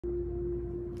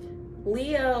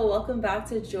Leo, welcome back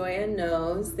to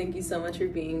Joyaknows. Thank you so much for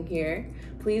being here.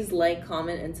 Please like,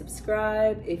 comment, and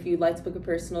subscribe. If you'd like to book a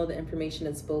personal, the information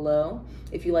is below.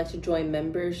 If you'd like to join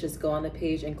members, just go on the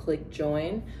page and click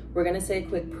join. We're gonna say a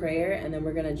quick prayer and then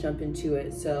we're gonna jump into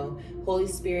it. So, Holy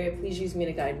Spirit, please use me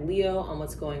to guide Leo on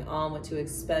what's going on, what to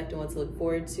expect, and what to look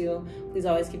forward to. Please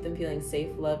always keep them feeling safe,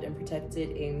 loved, and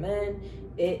protected. Amen.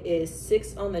 It is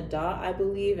 6 on the dot, I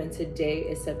believe, and today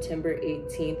is September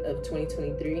 18th of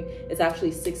 2023. It's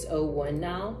actually 6:01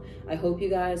 now. I hope you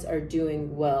guys are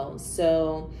doing well.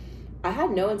 So I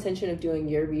had no intention of doing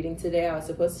your reading today. I was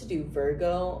supposed to do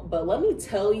Virgo, but let me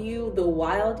tell you the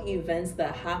wild events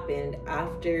that happened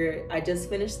after I just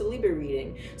finished the Libra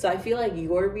reading. So I feel like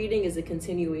your reading is a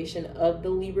continuation of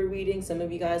the Libra reading. Some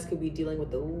of you guys could be dealing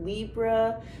with the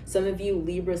Libra. Some of you,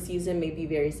 Libra season may be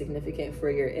very significant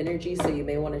for your energy, so you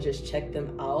may want to just check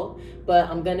them out. But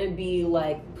I'm gonna be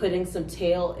like putting some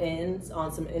tail ends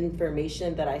on some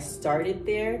information that I started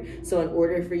there. So in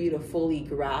order for you to fully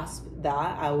grasp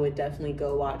that, I would definitely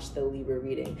go watch the Libra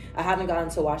reading. I haven't gotten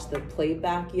to watch the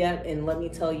playback yet, and let me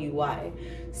tell you why.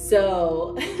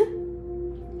 So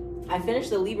I finished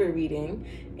the Libra reading,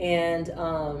 and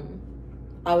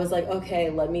I was like, okay,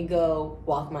 let me go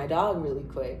walk my dog really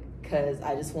quick, because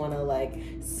I just want to like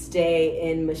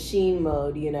stay in machine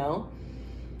mode, you know?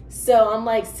 So I'm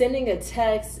like sending a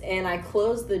text and I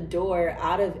close the door.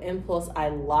 Out of impulse, I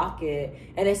lock it.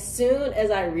 And as soon as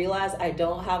I realize I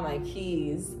don't have my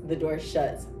keys, the door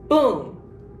shuts. Boom,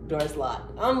 door's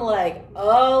locked. I'm like,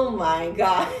 oh my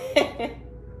God.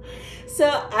 So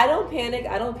I don't panic.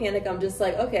 I'm just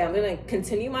like, okay, I'm going to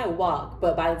continue my walk.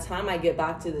 But by the time I get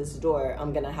back to this door,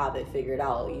 I'm going to have it figured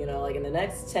out. You know, like in the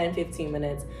next 10, 15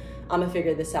 minutes, I'm gonna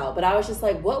figure this out. But I was just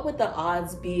like, what would the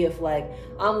odds be if like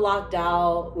I'm locked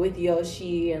out with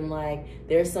Yoshi and like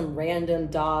there's some random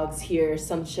dogs here,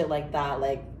 some shit like that,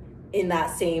 like in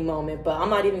that same moment. But I'm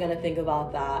not even gonna think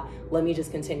about that. Let me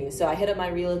just continue. So I hit up my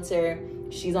realtor.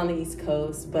 She's on the East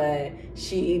Coast, but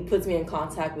she puts me in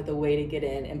contact with a way to get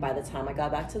in. And by the time I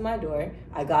got back to my door,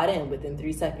 I got in within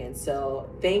 3 seconds. So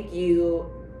thank you,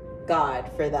 God,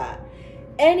 for that.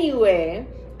 Anyway,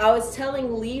 I was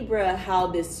telling Libra how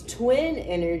this twin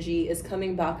energy is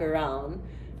coming back around.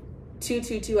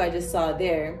 222 I just saw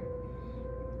there.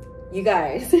 You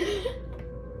guys.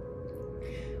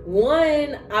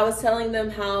 One, I was telling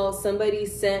them how somebody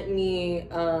sent me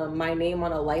my name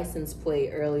on a license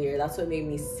plate earlier. That's what made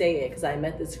me say it, because I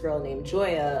met this girl named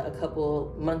Joya a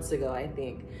couple months ago, I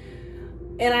think.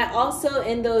 And I also,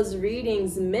 in those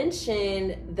readings,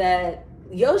 mentioned that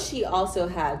Yoshi also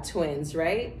had twins,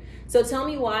 right? So tell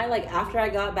me why, like after I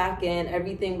got back in,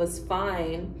 everything was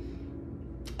fine.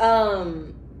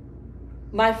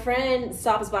 My friend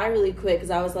stops by really quick because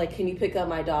I was like, can you pick up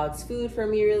my dog's food for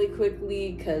me really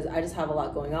quickly? Because I just have a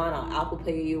lot going on. I'll Apple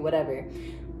Pay you, whatever.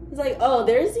 He's like, oh,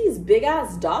 there's these big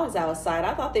ass dogs outside.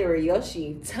 I thought they were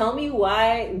Yoshi. Tell me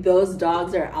why those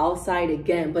dogs are outside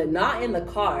again, but not in the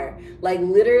car. Like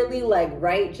literally like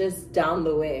right just down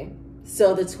the way.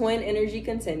 So the twin energy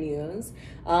continues.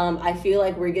 I feel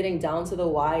like we're getting down to the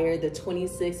wire. The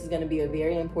 26th is going to be a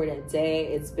very important day.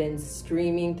 It's been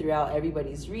streaming throughout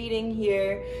everybody's reading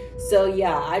here. So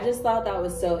yeah, I just thought that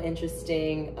was so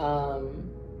interesting.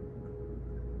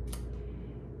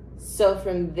 So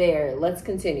from there, let's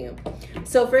continue.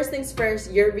 So first things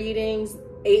first, your readings,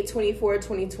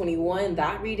 8/24/2021,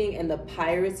 that reading and the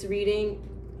Pirates reading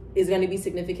is going to be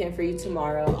significant for you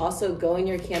tomorrow. Also, go in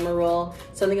your camera roll.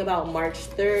 Something about March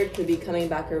 3rd could be coming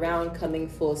back around, coming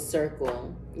full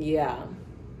circle. Yeah.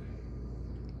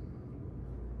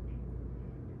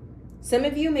 Some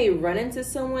of you may run into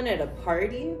someone at a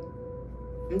party.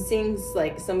 I'm seeing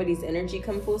like somebody's energy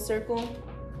come full circle.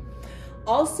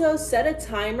 Also, set a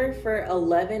timer for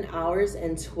 11 hours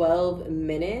and 12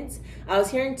 minutes. I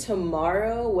was hearing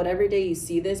tomorrow, whatever day you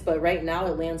see this, but right now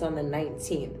it lands on the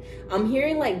 19th. I'm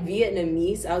hearing like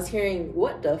Vietnamese. I was hearing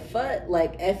what the fuck,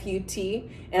 like F-U-T,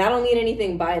 and I don't mean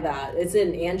anything by that. It's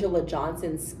an Angela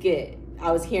Johnson skit.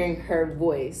 I was hearing her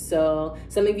voice. So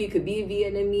some of you could be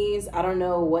Vietnamese. I don't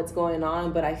know what's going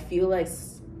on, but I feel like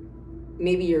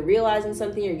maybe you're realizing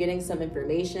something, you're getting some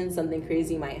information, something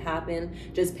crazy might happen.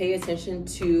 Just pay attention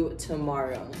to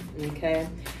tomorrow, okay?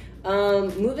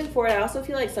 Moving forward, I also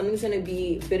feel like something's gonna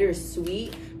be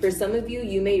bittersweet. For some of you,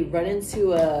 you may run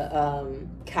into a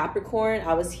Capricorn.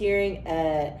 I was hearing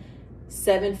at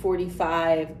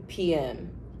 7:45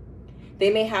 p.m. They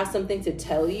may have something to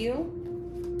tell you.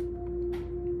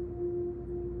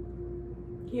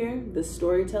 Here, the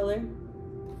storyteller.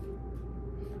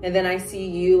 And then I see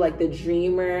you like the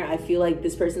dreamer. I feel like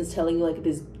this person's telling you like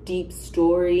this deep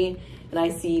story. And I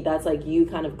see that's like you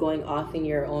kind of going off in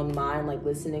your own mind, like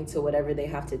listening to whatever they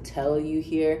have to tell you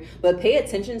here. But pay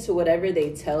attention to whatever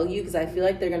they tell you, because I feel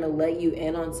like they're going to let you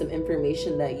in on some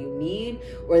information that you need,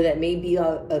 or that may be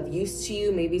of use to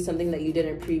you, maybe something that you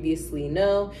didn't previously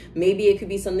know. Maybe it could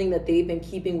be something that they've been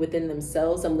keeping within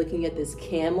themselves. I'm looking at this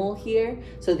camel here,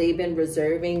 so they've been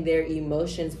reserving their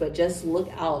emotions. But just look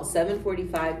out,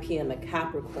 7:45 p.m. a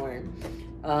Capricorn.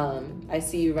 I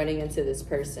see you running into this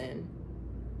person.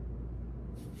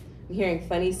 I'm hearing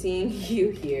funny seeing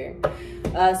you here.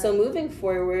 So moving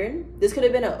forward, this could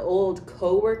have been an old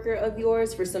coworker of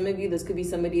yours. For some of you, this could be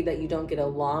somebody that you don't get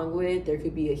along with. There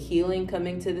could be a healing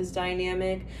coming to this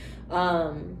dynamic.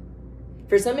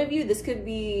 For some of you, this could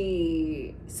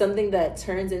be something that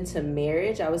turns into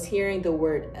marriage. I was hearing the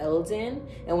word Eldon,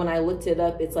 and when I looked it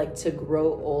up, it's like to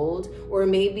grow old. Or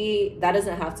maybe that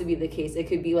doesn't have to be the case. It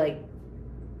could be like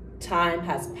time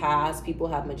has passed, people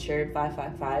have matured,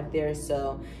 555 there.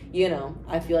 So, you know,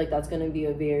 I feel like that's going to be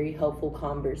a very helpful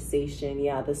conversation.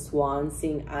 Yeah, the swan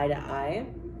seeing eye to eye.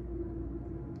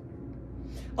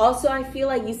 Also, I feel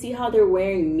like you see how they're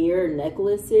wearing mirror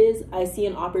necklaces. I see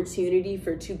an opportunity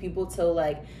for two people to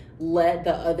like let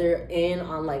the other in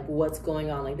on like what's going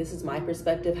on. Like, this is my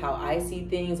perspective, how I see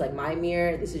things, like my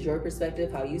mirror. This is your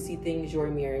perspective, how you see things, your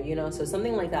mirror, you know? So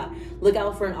something like that. Look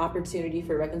out for an opportunity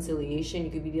for reconciliation.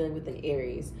 You could be dealing with an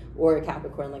Aries or a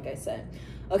Capricorn, like I said.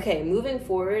 Okay, moving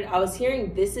forward, I was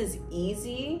hearing this is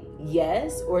easy,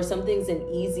 yes, or something's an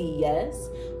easy yes.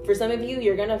 For some of you,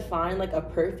 you're gonna find like a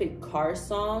perfect car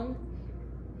song.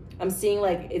 I'm seeing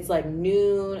like it's like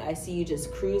noon. I see you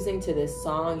just cruising to this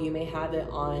song. You may have it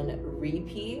on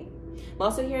repeat. I'm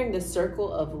also hearing the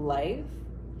circle of life.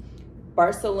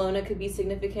 Barcelona could be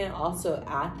significant. Also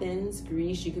Athens,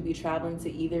 Greece. You could be traveling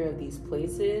to either of these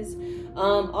places.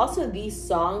 Also, these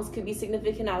songs could be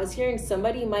significant. I was hearing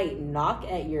somebody might knock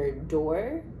at your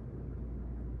door.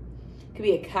 Could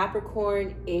be a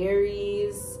Capricorn,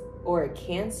 Aries, or a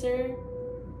Cancer.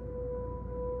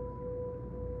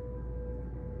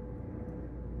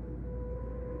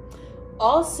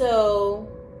 Also,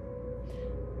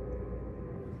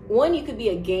 one, you could be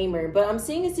a gamer, but I'm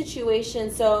seeing a situation.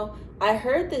 So I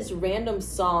heard this random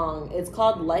song. It's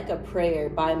called Like a Prayer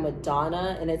by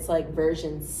Madonna, and it's like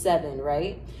version 7,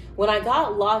 right? When I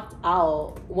got locked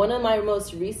out, one of my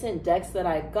most recent decks that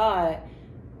I got,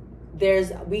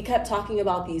 we kept talking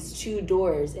about these two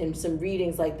doors in some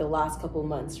readings like the last couple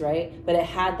months, right? But it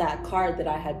had that card that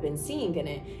I had been seeing in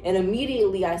it. And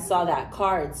immediately I saw that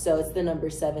card. So it's the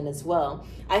number 7 as well.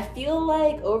 I feel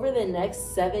like over the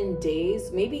next 7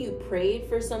 days, maybe you prayed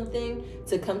for something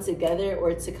to come together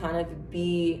or to kind of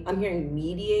be, I'm hearing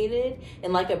mediated.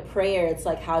 And like a prayer, it's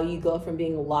like how you go from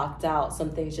being locked out,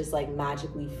 something's just like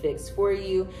magically fixed for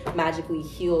you, magically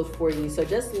healed for you. So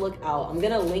just look out. I'm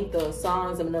going to link those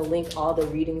songs. I'm going to link all the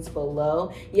readings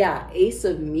below. Yeah, Ace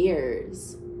of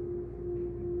Mirrors.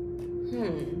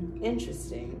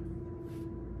 Interesting.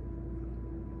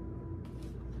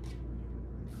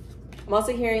 I'm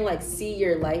also hearing like see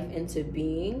your life into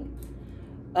being.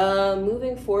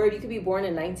 Moving forward, you could be born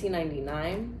in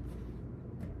 1999.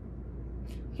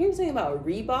 Hearing something about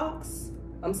Reeboks.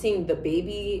 I'm seeing the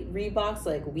baby Reeboks,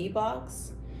 like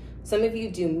Weeboks. Some of you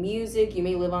do music. You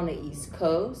may live on the East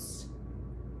Coast.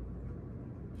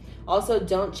 Also,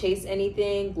 don't chase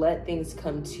anything. Let things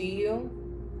come to you.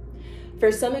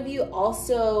 For some of you,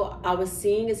 also, I was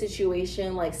seeing a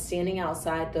situation like standing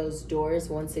outside those doors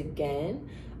once again.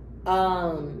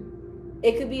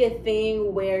 It could be a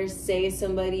thing where, say,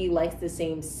 somebody likes the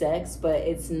same sex, but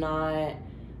it's not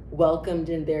welcomed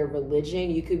in their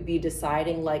religion. You could be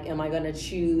deciding like, am I going to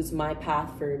choose my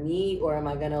path for me, or am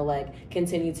I going to like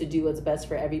continue to do what's best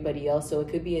for everybody else? So it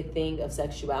could be a thing of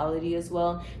sexuality as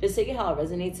well. Just take it how it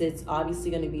resonates. It's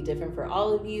obviously going to be different for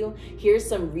all of you. Here's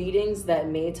some readings that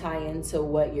may tie into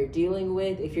what you're dealing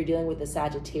with. If you're dealing with a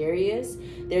Sagittarius,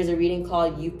 there's a reading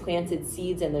called You've Planted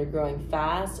Seeds and They're Growing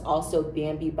Fast. Also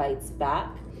Bambi Bites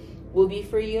Back will be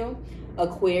for you.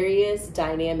 Aquarius,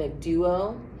 Dynamic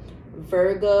Duo.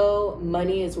 Virgo,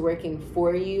 money is working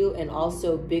for you, and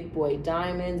also big boy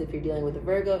diamonds if you're dealing with the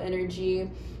Virgo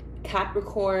energy.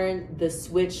 Capricorn, the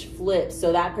switch flips.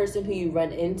 So that person who you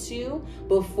run into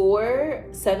before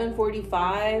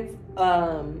 7:45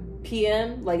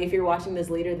 p.m., like if you're watching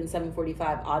this later than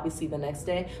 7:45, obviously the next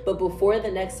day, but before the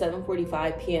next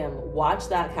 7:45 p.m., watch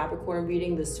that Capricorn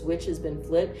reading. The switch has been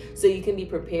flipped, so you can be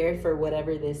prepared for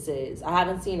whatever this is. I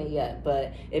haven't seen it yet,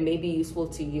 but it may be useful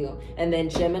to you. And then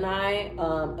Gemini,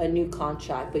 a new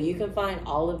contract, but you can find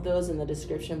all of those in the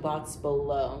description box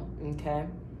below. Okay,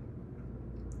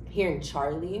 hearing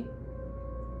Charlie.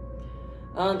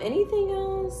 Anything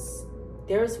else?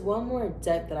 There's one more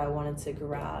deck that I wanted to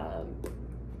grab.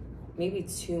 Maybe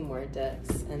 2 more decks,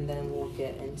 and then we'll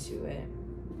get into it.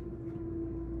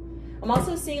 I'm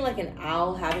also seeing like an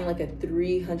owl having like a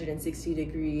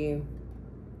 360-degree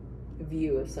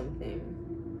view of something.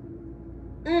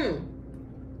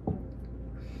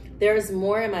 There's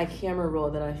more in my camera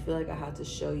roll that I feel like I have to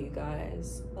show you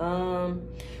guys.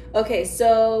 Okay,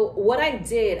 so what I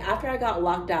did after I got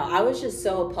locked out, I was just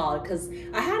so appalled because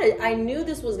I knew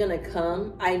this was gonna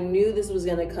come. I knew this was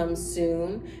gonna come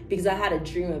soon because I had a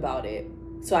dream about it.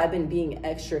 So I've been being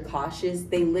extra cautious.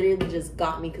 They literally just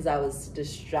got me because I was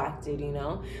distracted, you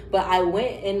know? But I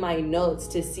went in my notes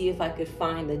to see if I could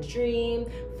find the dream,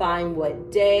 find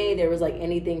what day. There was like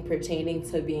anything pertaining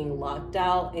to being locked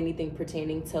out, anything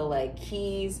pertaining to like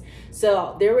keys.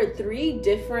 So there were 3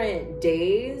 different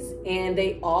days and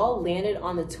they all landed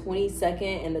on the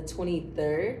 22nd and the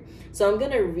 23rd. So I'm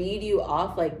gonna read you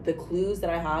off like the clues that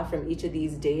I have from each of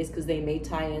these days because they may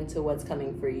tie into what's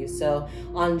coming for you. So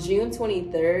on June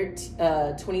 23rd,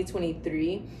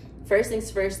 2023, first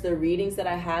things first, the readings that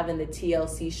I have in the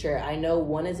TLC shirt, I know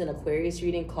one is an Aquarius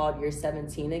reading called You're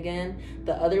 17 Again.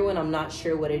 The other one, I'm not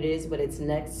sure what it is, but it's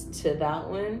next to that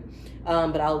one.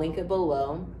 But I'll link it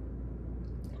below.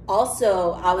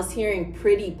 Also, I was hearing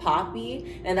Pretty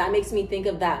Poppy, and that makes me think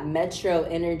of that Metro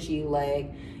energy,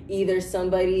 like either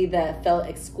somebody that felt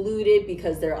excluded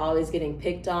because they're always getting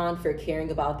picked on for caring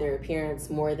about their appearance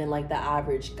more than like the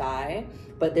average guy,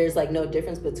 but there's like no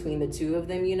difference between the 2 of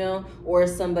them, you know, or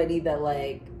somebody that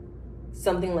like,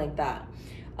 something like that.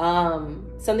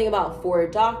 Something about 4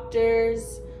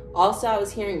 doctors. Also, I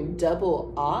was hearing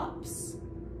double ops.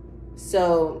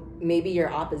 So maybe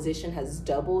your opposition has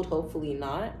doubled, hopefully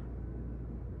not.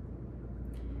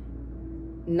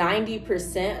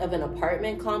 90% of an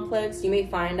apartment complex. You may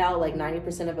find out like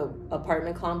 90% of an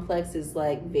apartment complex is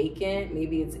like vacant.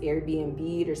 Maybe it's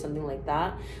Airbnb'd or something like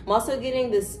that. I'm also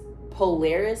getting this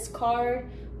Polaris card,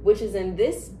 which is in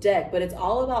this deck, but it's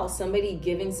all about somebody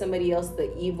giving somebody else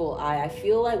the evil eye. I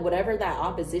feel like whatever that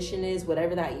opposition is,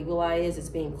 whatever that evil eye is, it's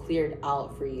being cleared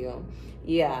out for you.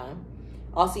 Yeah.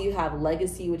 Also, you have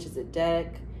Legacy, which is a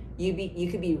deck. You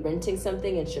could be renting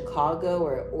something in Chicago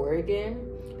or Oregon.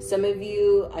 Some of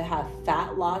you, I have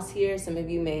fat loss here. Some of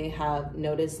you may have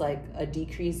noticed like a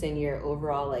decrease in your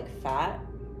overall like fat.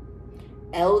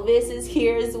 Elvis is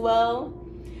here as well.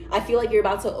 I feel like you're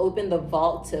about to open the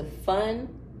vault to fun.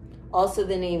 Also,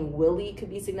 the name Willie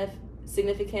could be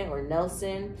significant, or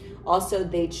Nelson. Also,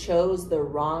 they chose the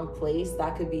wrong place.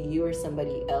 That could be you or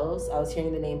somebody else. I was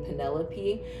hearing the name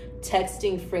Penelope.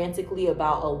 Texting frantically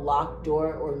about a locked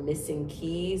door or missing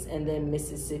keys, and then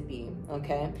Mississippi,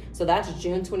 okay? So that's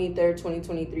June 23rd,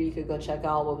 2023. You could go check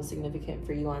out what was significant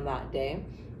for you on that day.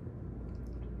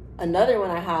 Another one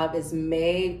I have is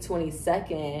May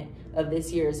 22nd of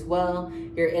this year as well.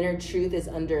 Your inner truth is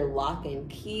under lock and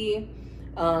key.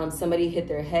 Somebody hit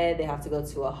their head. They have to go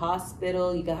to a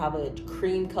hospital. You can have a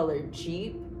cream colored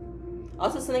Jeep.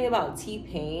 Also something about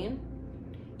T-Pain.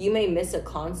 You may miss a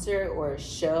concert or a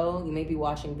show. You may be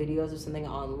watching videos of something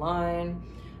online.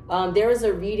 There was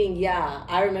a reading, yeah,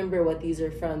 I remember what these are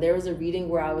from. There was a reading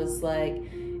where I was like,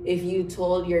 if you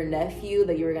told your nephew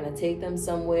that you were gonna take them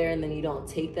somewhere and then you don't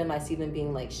take them, I see them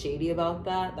being like shady about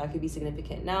that. That could be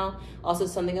significant now. Also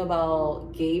something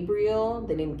about Gabriel,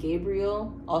 the name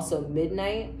Gabriel. Also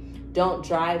midnight. Don't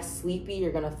drive sleepy,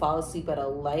 you're gonna fall asleep at a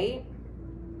light.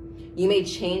 You may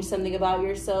change something about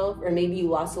yourself, or maybe you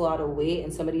lost a lot of weight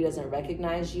and somebody doesn't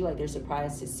recognize you, like they're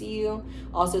surprised to see you.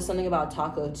 Also something about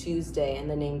Taco Tuesday and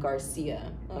the name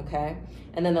Garcia, okay?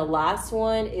 And then the last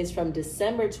one is from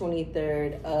December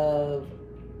 23rd of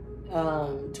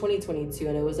 2022,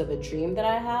 and it was of a dream that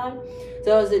I had.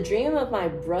 So it was a dream of my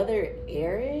brother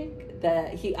Eric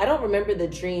that I don't remember the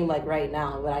dream like right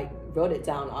now, but I wrote it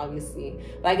down obviously.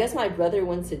 But I guess my brother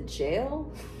went to jail.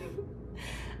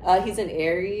 He's an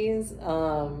Aries.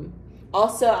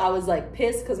 Also, I was like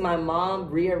pissed because my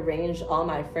mom rearranged all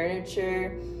my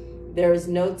furniture. There was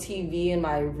no TV in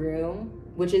my room,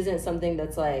 which isn't something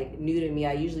that's like new to me.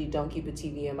 I usually don't keep a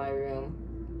TV in my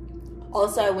room.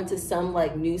 Also, I went to some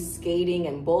like new skating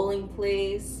and bowling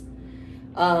place.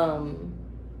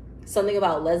 Something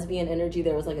about lesbian energy.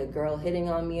 There was like a girl hitting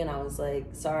on me and I was like,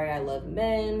 sorry, I love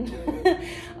men.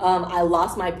 I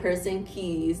lost my purse and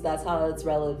keys. That's how it's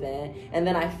relevant. And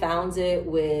then I found it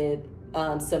with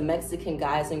some Mexican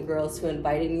guys and girls who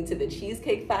invited me to the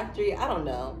Cheesecake Factory. I don't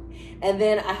know. And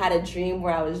then I had a dream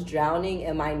where I was drowning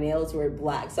and my nails were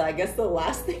black. So I guess the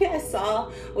last thing I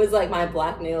saw was like my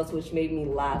black nails, which made me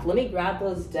laugh. Let me grab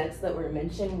those decks that were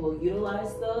mentioned. We'll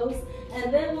utilize those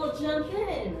and then we'll jump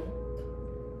in.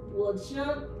 We'll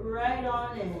jump right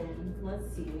on in.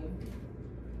 Let's see.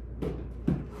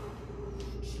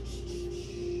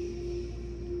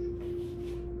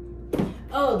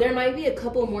 Oh, there might be a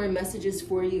couple more messages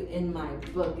for you in my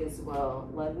book as well.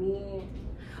 Let me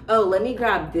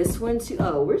grab this one too.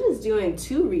 Oh, we're just doing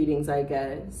 2 readings, I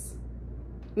guess.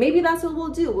 Maybe that's what we'll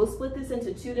do. We'll split this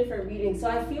into 2 different readings. So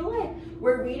I feel like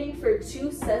we're reading for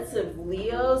 2 sets of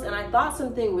Leos, and I thought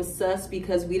something was sus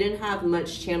because we didn't have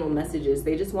much channel messages.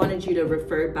 They just wanted you to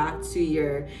refer back to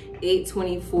your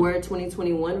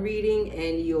 8/24/2021 reading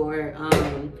and your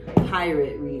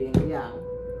pirate reading. Yeah.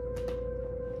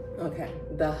 Okay,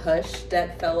 the hush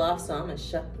deck fell off, so I'm gonna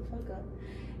shut the fuck up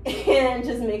and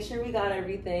just make sure we got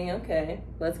everything. Okay,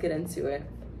 let's get into it.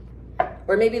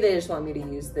 Or maybe they just want me to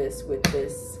use this with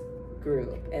this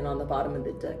group, and on the bottom of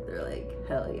the deck they're like,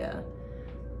 hell yeah,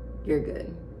 you're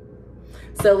good.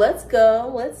 So let's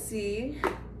go, let's see.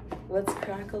 Let's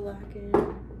crack a lackin'.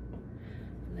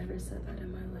 I've never said that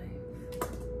in my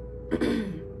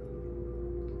life.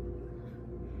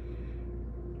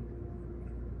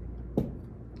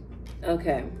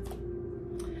 Okay.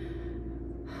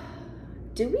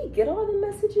 Did we get all the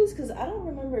messages? Because I don't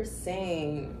remember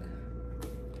saying.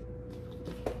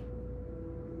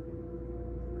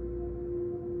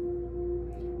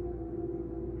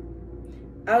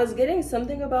 I was getting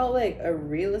something about like a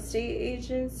real estate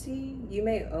agency. You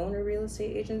may own a real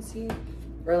estate agency.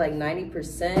 Or like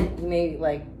 90%. You may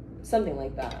like something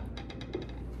like that.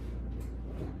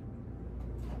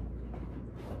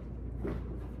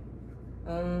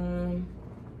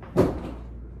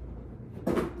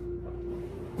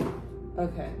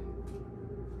 Okay.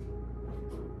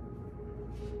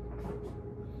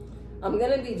 I'm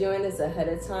gonna be doing this ahead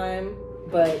of time,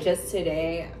 but just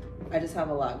today, I just have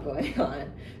a lot going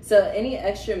on. So any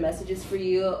extra messages for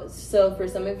you? So for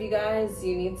some of you guys,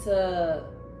 you need to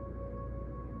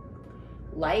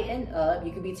lighten up.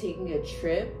 You could be taking a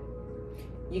trip.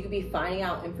 You could be finding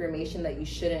out information that you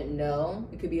shouldn't know.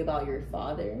 It could be about your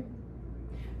father.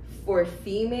 For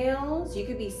females, you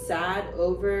could be sad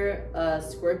over a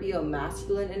Scorpio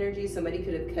masculine energy. Somebody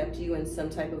could have kept you in some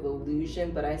type of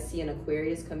illusion, but I see an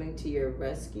Aquarius coming to your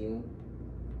rescue.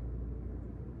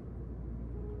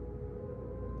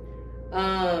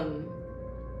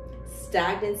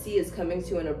 Stagnancy is coming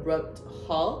to an abrupt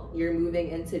halt. You're moving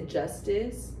into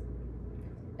justice.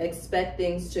 Expect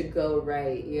things to go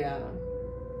right, yeah.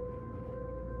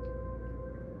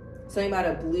 Something about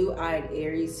a blue-eyed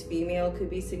Aries female could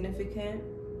be significant.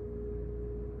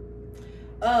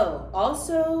 Oh,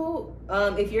 also,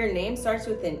 if your name starts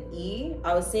with an E,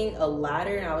 I was seeing a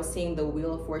ladder and I was seeing the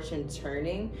Wheel of Fortune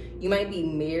turning. You might be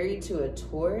married to a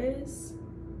Taurus,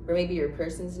 or maybe your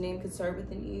person's name could start with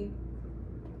an E.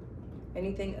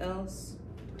 Anything else?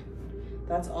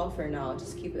 That's all for now.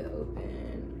 Just keep it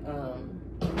open.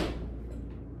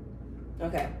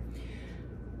 Okay.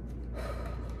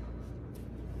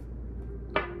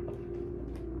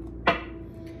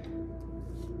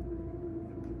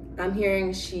 I'm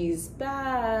hearing she's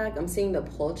back. I'm seeing the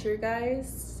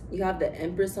poltergeist. You have the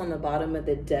Empress on the bottom of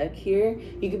the deck here.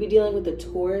 You could be dealing with a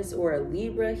Taurus or a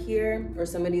Libra here, or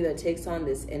somebody that takes on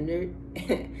this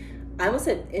I almost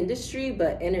said industry,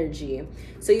 but energy.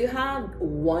 So you have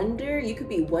wonder. You could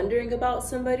be wondering about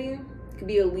somebody. It could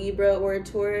be a Libra or a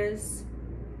Taurus.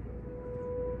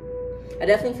 I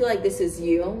definitely feel like this is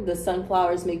you. The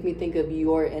sunflowers make me think of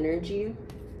your energy.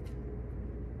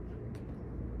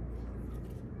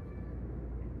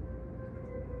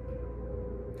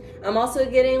 I'm also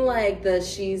getting like the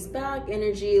she's back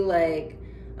energy. Like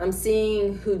I'm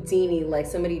seeing Houdini, like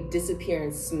somebody disappear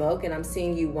in smoke, and I'm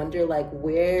seeing you wonder like,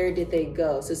 where did they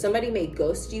go? So somebody may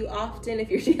ghost you often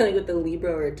if you're dealing with a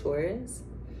Libra or a Taurus.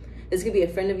 This could be a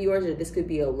friend of yours, or this could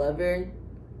be a lover.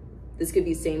 This could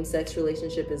be same-sex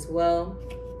relationship as well.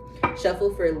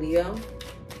 Shuffle for Leo.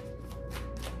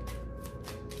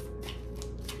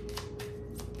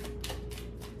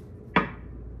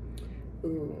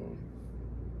 Ooh.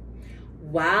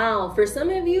 Wow, for some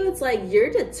of you, it's like you're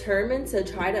determined to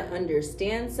try to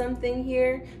understand something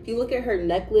here. If you look at her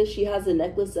necklace, she has a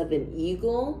necklace of an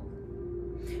eagle.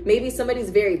 Maybe somebody's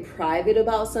very private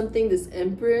about something, this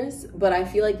Empress, but I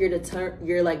feel like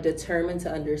you're like determined to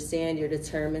understand. You're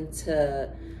determined to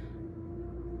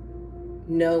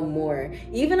know more.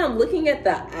 Even I'm looking at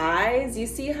the eyes. You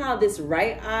see how this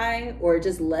right eye, or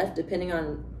just left, depending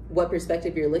on what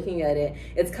perspective you're looking at it,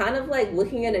 it's kind of like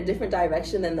looking in a different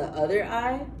direction than the other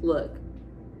eye. Look.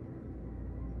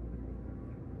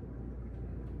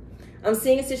 I'm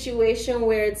seeing a situation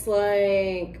where it's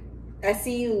like, I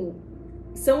see you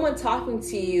someone talking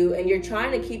to you and you're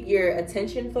trying to keep your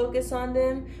attention focused on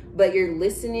them, but you're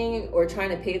listening or trying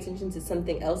to pay attention to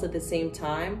something else at the same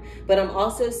time. But I'm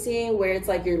also seeing where it's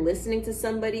like you're listening to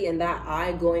somebody and that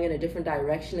eye going in a different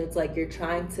direction. It's like you're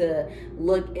trying to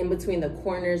look in between the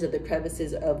corners of the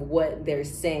crevices of what they're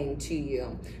saying to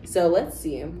you. So let's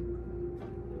see.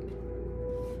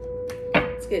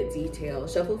 Let's get detail.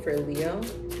 Shuffle for Leo.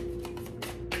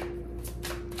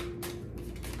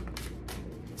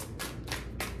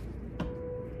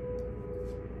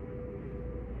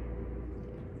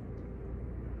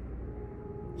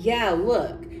 Yeah,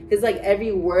 look, it's like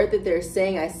every word that they're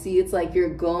saying, I see it's like you're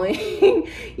going,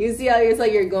 you see how it's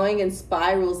like you're going in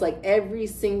spirals, like every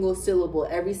single syllable,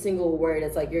 every single word,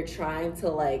 it's like you're trying to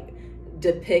like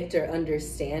depict or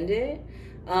understand it.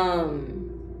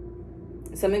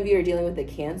 Some of you are dealing with a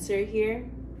Cancer here.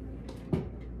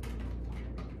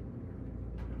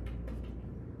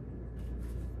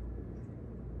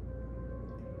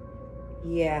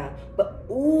 Yeah, but,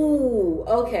 ooh,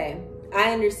 okay.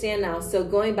 I understand now. So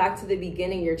going back to the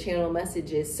beginning, your channel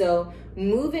messages. So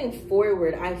moving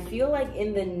forward, I feel like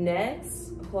in the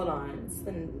next, hold on, it's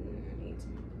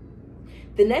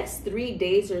the next 3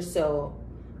 days or so,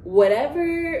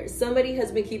 whatever somebody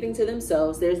has been keeping to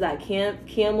themselves, there's that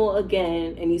camel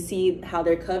again, and you see how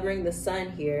they're covering the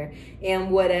sun here, and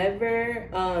whatever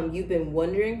you've been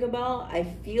wondering about, I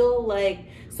feel like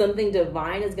something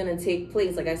divine is going to take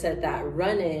place. Like I said, that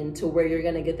run-in to where you're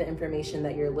going to get the information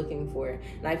that you're looking for.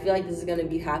 And I feel like this is going to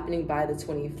be happening by the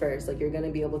 21st. Like you're going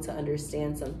to be able to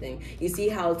understand something. You see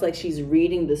how it's like she's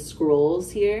reading the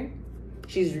scrolls here?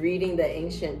 She's reading the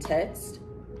ancient text.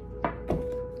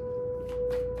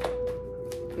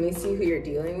 Let me see who you're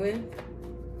dealing with.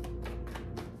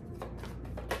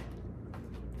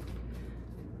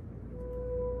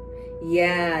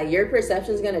 Yeah, your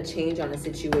perception is going to change on a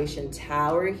situation.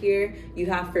 Tower here. You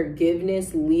have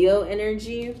forgiveness, Leo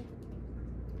energy,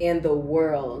 and the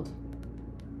World.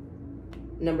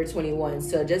 Number 21.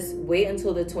 So just wait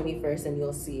until the 21st and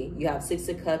you'll see. You have 6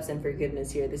 of Cups and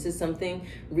forgiveness here. This is something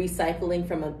recycling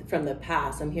from the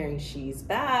past. I'm hearing she's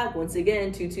back. Once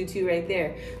again, 222 right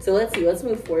there. So let's see. Let's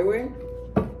move forward.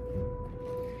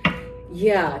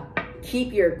 Yeah.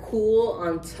 Keep your cool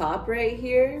on top right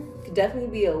here. Could definitely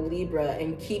be a Libra,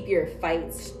 and keep your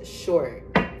fights short.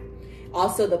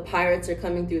 Also, the pirates are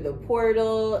coming through the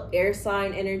portal. Air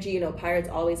sign energy. You know, pirates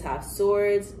always have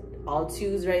swords. All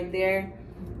 2s right there.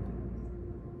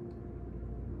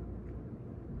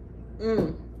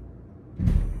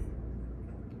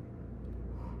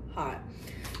 Hot.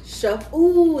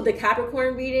 Ooh, the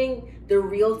Capricorn reading. The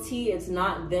realty, it's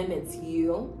not them, it's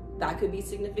you. That could be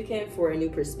significant for a new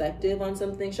perspective on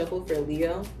something. Shuffle for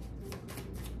Leo.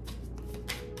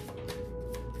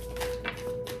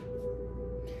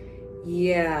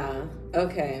 Yeah,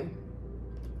 okay.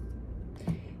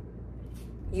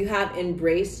 You have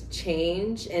embraced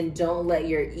change and don't let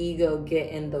your ego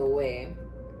get in the way.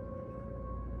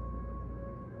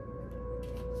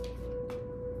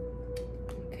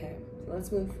 Okay, so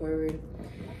let's move forward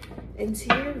into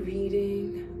your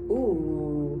reading.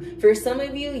 Ooh, for some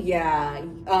of you, yeah,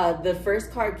 the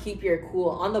first card, keep your cool.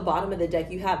 On the bottom of the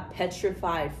deck, you have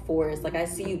petrified forest. Like I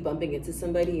see you bumping into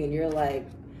somebody and you're like,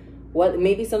 what?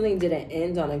 Maybe something didn't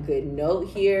end on a good note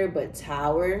here, but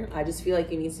Tower, I just feel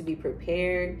like you need to be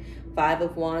prepared. 5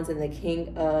 of Wands and the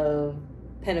King of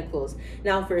Pentacles.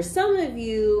 Now, for some of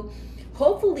you,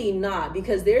 hopefully not,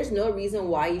 because there's no reason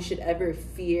why you should ever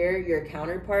fear your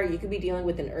counterpart. You could be dealing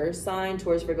with an earth sign,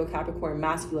 Taurus, Virgo, Capricorn,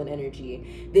 masculine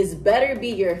energy. This better be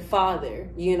your father,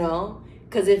 you know?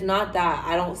 Because if not that,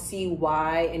 I don't see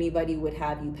why anybody would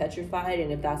have you petrified.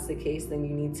 And if that's the case, then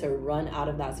you need to run out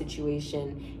of that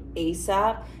situation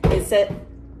ASAP. It said,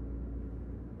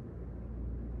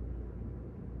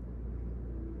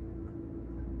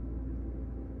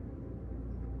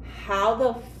 how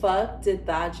the fuck did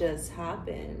that just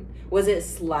happen? Was it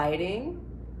sliding?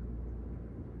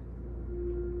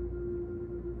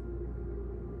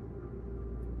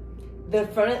 The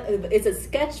front, it's a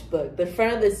sketchbook. The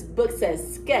front of this book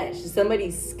says sketch.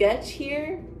 Somebody sketch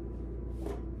here.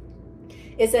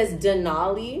 It says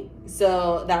Denali.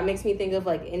 So that makes me think of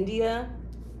like India.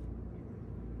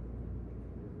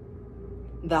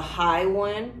 The high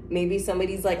one. Maybe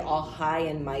somebody's like all high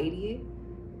and mighty.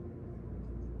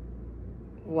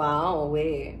 Wow,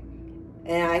 wait.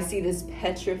 And I see this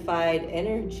petrified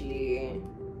energy.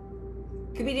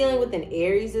 Could be dealing with an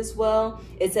Aries as well.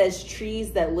 It says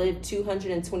trees that lived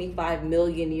 225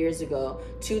 million years ago.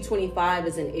 225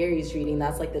 is an Aries reading.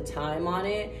 That's like the time on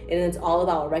it. And it's all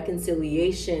about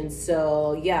reconciliation.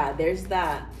 So yeah, there's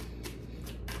that.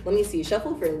 Let me see.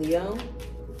 Shuffle for Leo.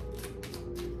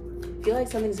 I feel like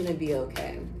something's gonna be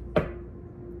okay.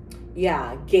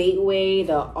 Yeah, gateway,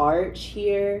 the arch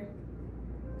here.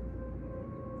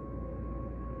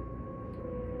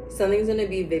 Something's gonna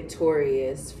be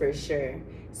victorious for sure.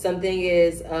 Something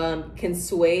is can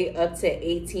sway up to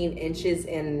 18 inches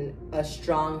in a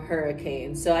strong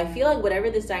hurricane. So I feel like whatever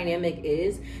this dynamic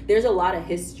is, there's a lot of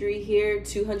history here.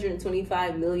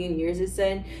 225 million years, it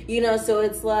said. You know, so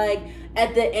it's like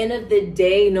at the end of the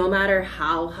day, no matter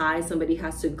how high somebody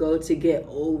has to go to get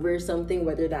over something,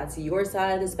 whether that's your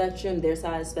side of the spectrum, their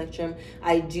side of the spectrum,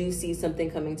 I do see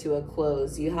something coming to a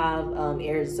close. You have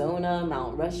Arizona,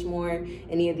 Mount Rushmore.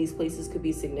 Any of these places could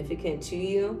be significant to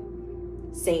you.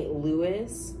 St.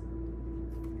 Louis.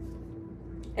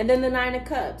 And then the Nine of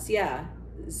Cups, yeah.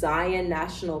 Zion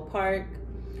National Park.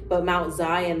 But Mount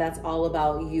Zion, that's all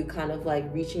about you kind of like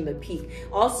reaching the peak.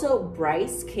 Also,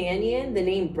 Bryce Canyon, the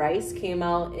name Bryce came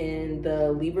out in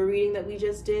the Libra reading that we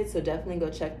just did, so definitely go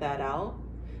check that out.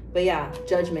 But yeah,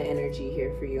 judgment energy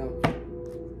here for you.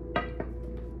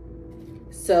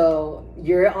 So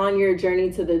you're on your journey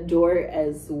to the door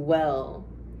as well.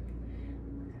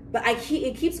 But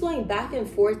it keeps going back and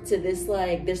forth to this,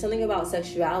 like, there's something about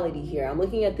sexuality here. I'm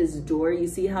looking at this door. You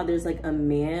see how there's like a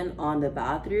man on the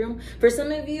bathroom? For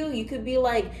some of you, you could be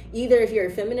like, either if you're a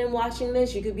feminine watching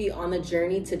this, you could be on the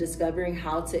journey to discovering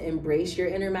how to embrace your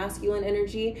inner masculine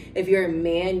energy. If you're a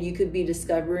man, you could be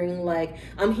discovering, like,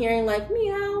 I'm hearing like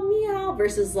meow, meow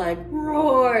versus like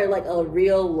roar, like a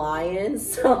real lion.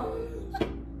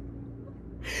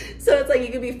 So it's like you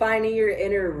could be finding your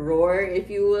inner roar, if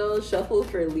you will. Shuffle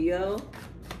for Leo.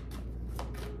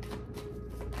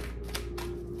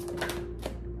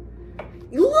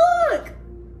 Look!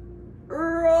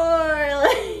 Roar!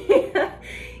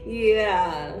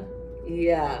 Yeah.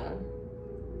 Yeah.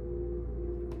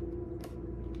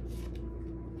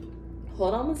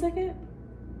 Hold on one second.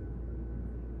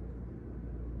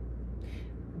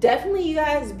 Definitely, you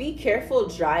guys, be careful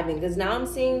driving, because now I'm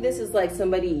seeing this is like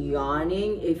somebody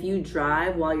yawning. If you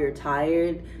drive while you're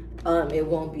tired, it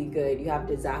won't be good. You have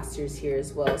disasters here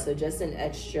as well. So just an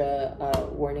extra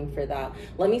warning for that.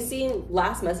 Let me see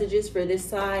last messages for this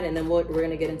side, and then we're going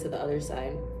to get into the other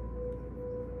side.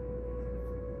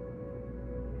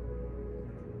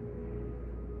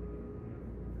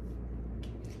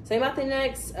 So about the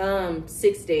next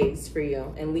 6 days for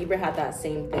you. And Libra had that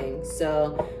same thing.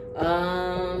 So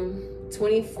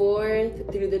 24th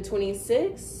through the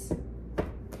 26th.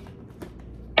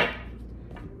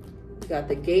 You got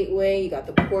the gateway, you got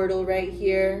the portal right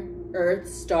here. Earth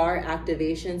star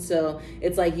activation. So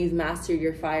it's like you've mastered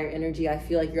your fire energy. I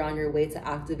feel like you're on your way to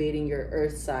activating your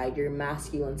earth side, your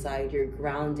masculine side, your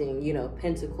grounding, you know,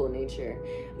 pentacle nature.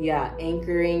 Yeah,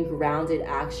 anchoring, grounded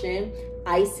action.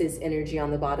 Isis energy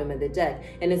on the bottom of the deck.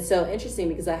 And it's so interesting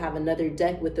because I have another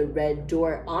deck with a red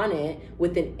door on it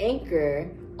with an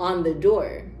anchor on the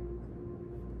door.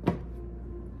 Let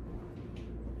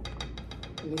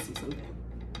me see something.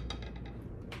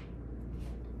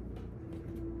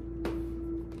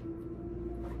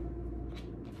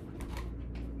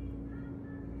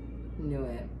 Knew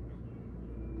it.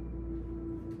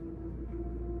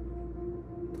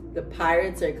 The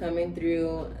pirates are coming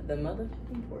through the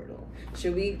motherfucking portal.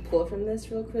 Should we pull from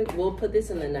this real quick? We'll put this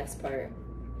in the next part.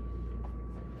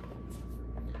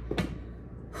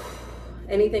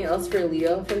 Anything else for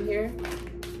Leo from here?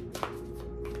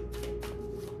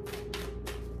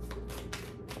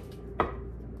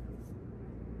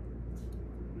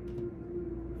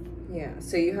 Yeah,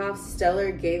 so you have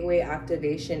stellar gateway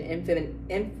activation,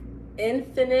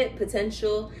 infinite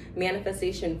potential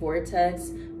manifestation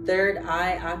vortex, third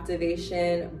eye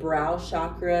activation, brow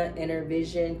chakra, inner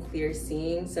vision, clear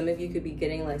seeing. Some of you could be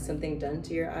getting like something done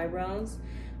to your eyebrows.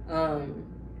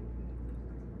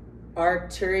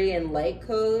 Arcturian light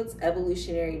codes,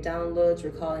 evolutionary downloads,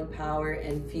 recalling power,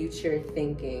 and future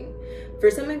thinking.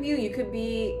 For some of you, you could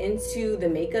be into the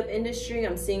makeup industry.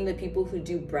 I'm seeing the people who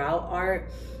do brow art.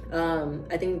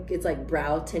 I think it's like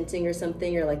brow tinting or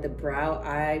something, or like the brow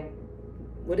eye,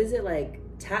 what is it, like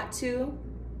tattoo?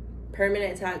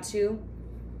 Permanent tattoo.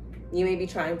 You may be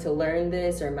trying to learn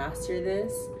this or master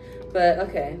this. But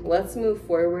okay, let's move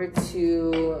forward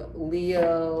to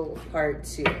Leo part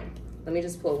 2. Let me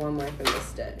just pull one more from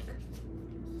this deck.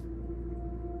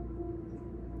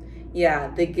 Yeah,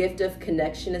 the gift of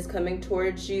connection is coming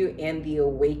towards you and the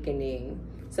awakening.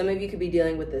 Some of you could be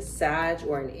dealing with a Sag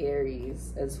or an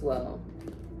Aries as well.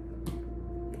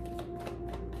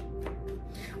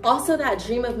 Also, that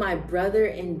dream of my brother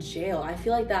in jail, I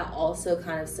feel like that also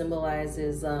kind of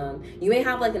symbolizes, you may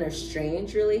have like an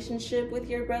estranged relationship with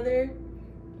your brother.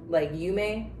 Like you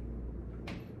may.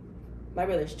 my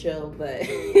brother's chill, but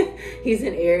he's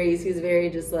in Aries. He's very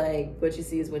just like, what you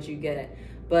see is what you get.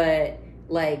 But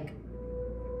like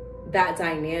that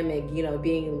dynamic, you know,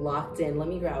 being locked in. Let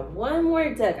me grab one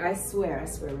more deck. I swear,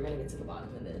 we're gonna get to the bottom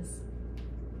of this.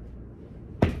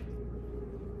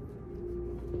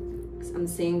 I'm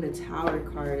seeing the Tower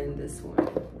card in this one.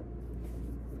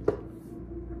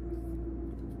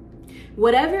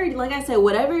 Whatever, like I said,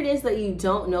 whatever it is that you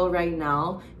don't know right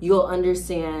now, you'll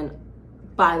understand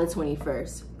by the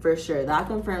 21st, for sure. That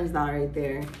confirms that right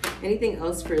there. Anything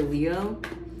else for Leo?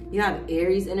 You have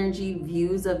Aries energy,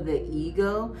 views of the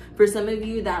ego. For some of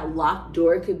you, that locked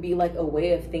door could be like a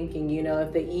way of thinking, you know,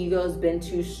 if the ego's been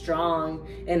too strong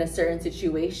in a certain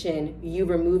situation, you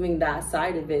removing that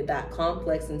side of it, that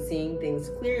complex, and seeing things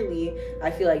clearly,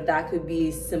 I feel like that could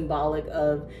be symbolic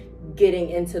of getting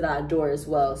into that door as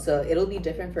well. So it'll be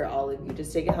different for all of you.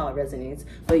 Just take it how it resonates,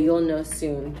 but you'll know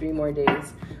soon. 3 more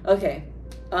days. Okay.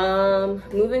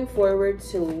 Moving forward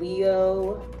to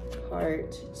Leo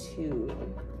part 2.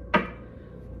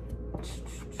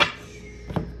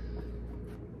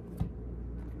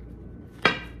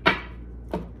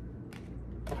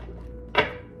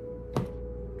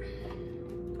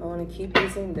 I want to keep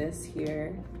using this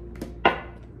here.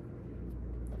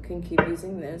 Can keep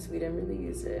using this. We didn't really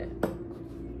use it.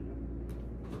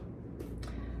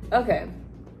 Okay.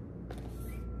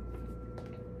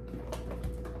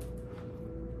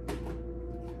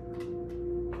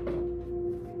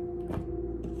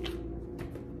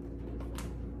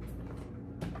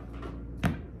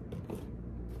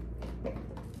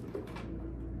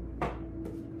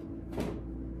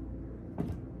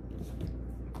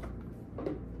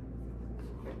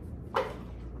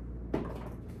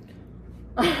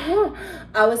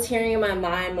 I was hearing in my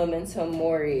mind, memento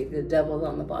mori, the devil's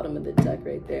on the bottom of the deck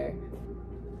right there.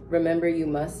 Remember, you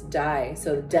must die.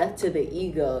 So death to the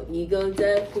ego. Ego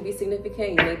death could be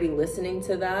significant. You may be listening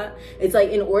to that. It's like,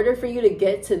 in order for you to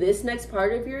get to this next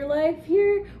part of your life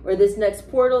here, or this next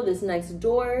portal, this next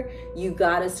door, you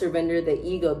gotta surrender the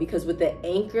ego. Because with the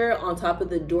anchor on top of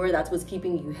the door, that's what's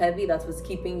keeping you heavy. That's what's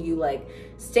keeping you like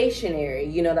stationary.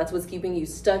 You know, that's what's keeping you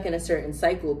stuck in a certain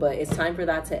cycle. But it's time for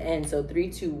that to end. So 3,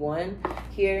 2, 1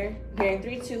 here. Hearing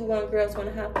 3, 2, 1, girls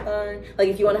wanna have fun. Like,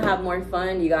 if you wanna have more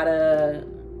fun, you gotta...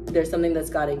 There's something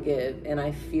that's got to give, and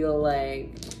I feel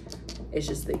like it's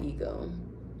just the ego,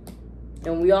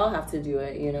 and we all have to do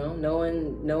it, you know. No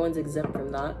one's exempt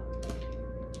from that.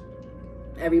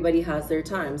 Everybody has their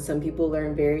time. Some people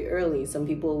learn very early. Some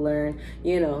people learn,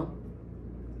 you know,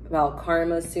 about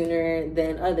karma sooner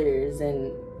than others,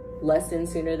 and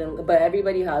lessons sooner than. But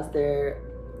everybody has their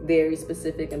very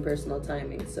specific and personal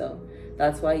timing. So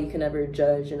that's why you can never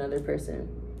judge another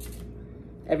person.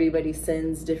 Everybody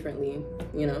sins differently,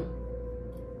 you know.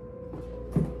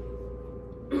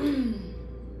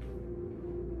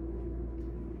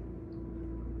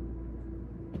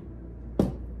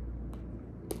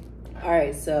 All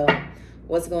right, so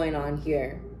what's going on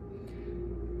here?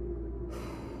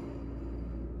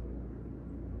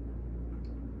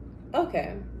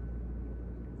 Okay.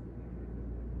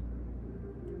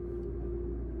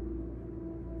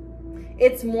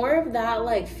 It's more of that,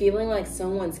 like, feeling like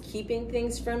someone's keeping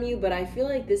things from you, but I feel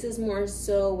like this is more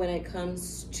so when it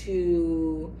comes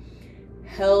to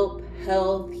help,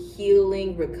 health,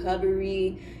 healing,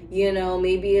 recovery. You know,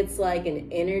 maybe it's like an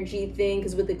energy thing,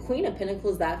 because with the Queen of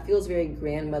Pentacles, that feels very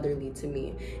grandmotherly to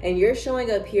me. And you're showing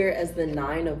up here as the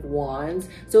 9 of Wands.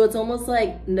 So it's almost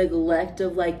like neglect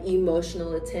of like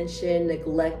emotional attention,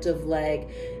 neglect of like,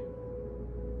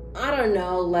 I don't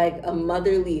know, like a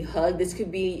motherly hug. This could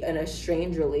be an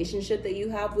estranged relationship that you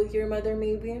have with your mother,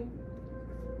 maybe.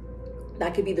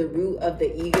 That could be the root of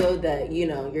the ego that, you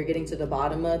know, you're getting to the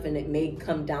bottom of, and it may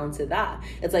come down to that.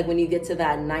 It's like when you get to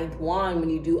that 9th wand, when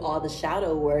you do all the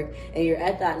shadow work, and you're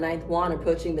at that 9th wand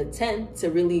approaching the 10th to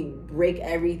really break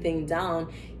everything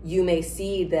down, you may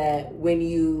see that when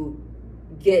you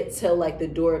get to like the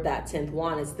door of that 10th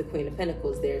wand, it's the Queen of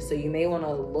Pentacles there. So you may want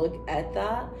to look at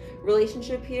that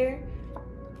relationship here.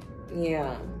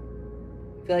 Yeah.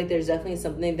 I feel like there's definitely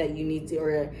something that you need to,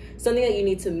 or something that you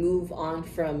need to move on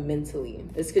from mentally.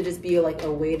 This could just be like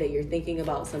a way that you're thinking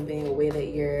about something, a way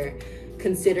that you're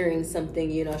considering something,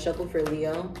 you know. Shuffle for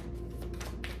Leo.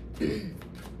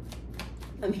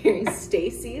 I'm hearing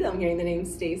Stacy. I'm hearing the name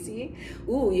Stacy.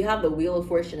 Ooh, you have the Wheel of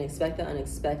Fortune. Expect the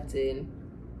unexpected.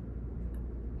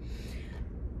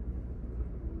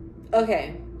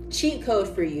 Okay, cheat code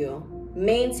for you.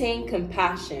 Maintain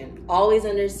compassion. Always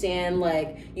understand,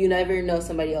 like, you never know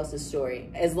somebody else's story.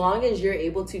 As long as you're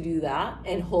able to do that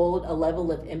and hold a level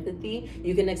of empathy,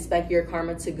 you can expect your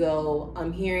karma to go,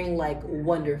 I'm hearing, like,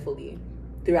 wonderfully.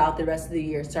 throughout the rest of the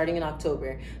year, starting in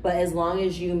October. But as long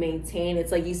as you maintain,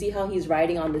 it's like, you see how he's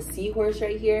riding on the seahorse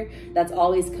right here? That's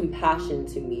always compassion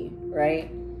to me,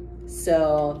 right?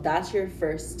 So that's your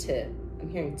first tip. I'm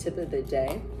hearing tip of the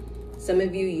day. Some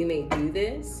of you, you may do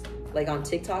this, like on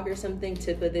TikTok or something,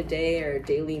 tip of the day or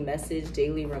daily message,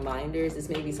 daily reminders. This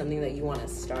may be something that you want to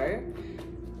start.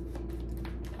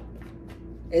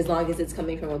 As long as it's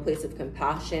coming from a place of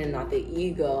compassion, not the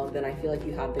ego, then I feel like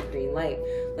you have the green light.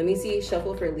 Let me see,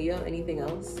 shuffle for Leo. Anything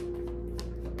else?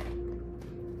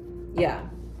 Yeah.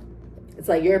 It's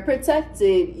like you're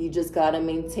protected. You just got to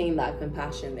maintain that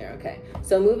compassion there. Okay.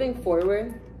 So moving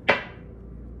forward.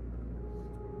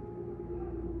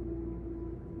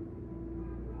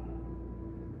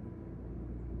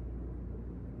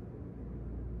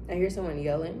 I hear someone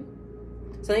yelling.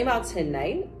 Something about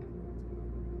tonight.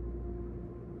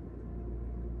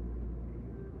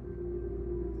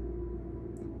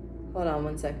 Hold on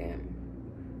 1 second.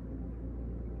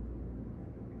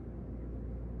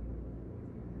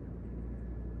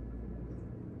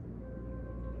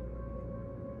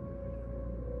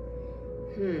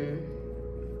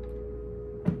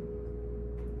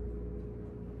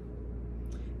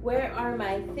 Where are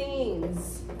my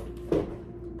things?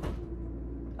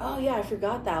 Oh yeah, I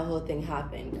forgot that whole thing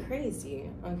happened. Crazy.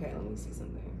 Okay, let me see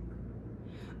something.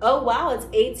 Oh wow, it's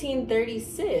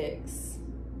 1836.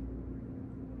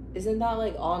 Isn't that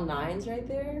like all nines right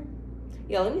there?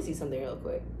 Yeah, let me see something real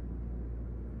quick.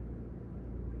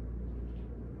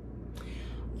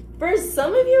 For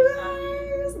some of you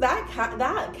guys,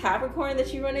 that Capricorn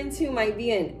that you run into might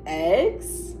be an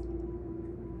ex.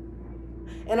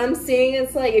 And I'm seeing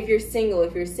it's like if you're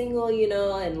single, you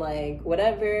know, and like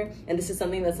whatever, and this is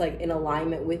something that's like in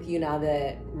alignment with you now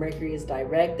that Mercury is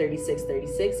direct, 36,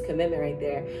 commitment right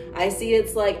there. I see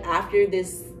it's like after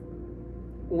this,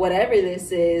 whatever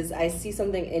this is, I see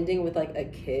something ending with like a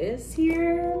kiss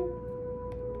here.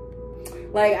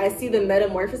 Like I see the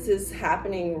metamorphosis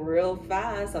happening real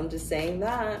fast. I'm just saying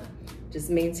that. Just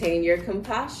maintain your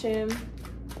compassion.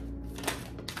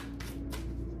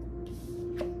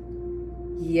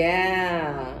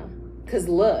 Yeah, because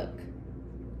look,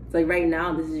 it's like right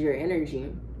now, this is your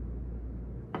energy.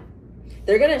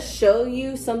 They're going to show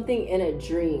you something in a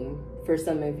dream for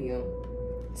some of you.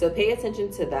 So pay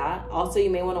attention to that. Also, you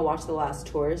may want to watch the last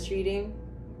Taurus reading.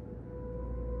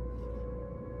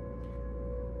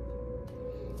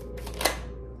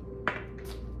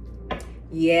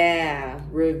 Yeah,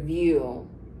 review.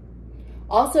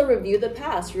 Also review the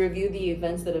past, review the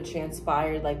events that have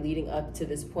transpired, like leading up to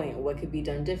this point. What could be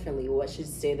done differently? What should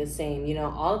stay the same? You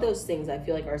know, all of those things I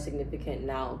feel like are significant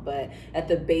now, but at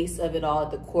the base of it all,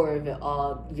 at the core of it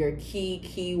all, your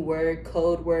key word,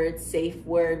 code word, safe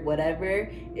word,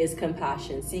 whatever is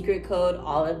compassion. Secret code,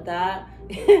 all of that,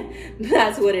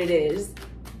 that's what it is.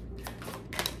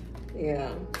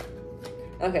 Yeah.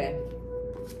 Okay.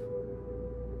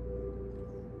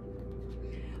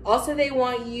 Also, they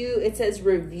want you, it says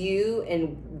review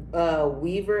and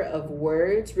weaver of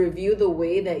words. Review the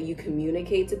way that you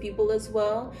communicate to people as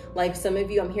well. Like some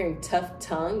of you, I'm hearing tough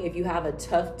tongue. If you have a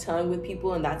tough tongue with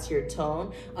people and that's your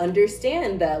tone,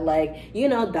 understand that, like, you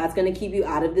know, that's going to keep you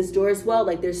out of this door as well.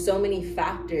 Like there's so many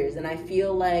factors. And I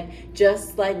feel like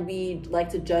just like we like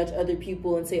to judge other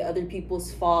people and say other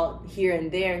people's fault here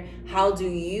and there, how do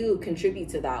you contribute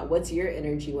to that? What's your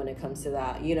energy when it comes to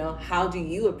that? You know, how do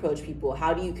you approach people?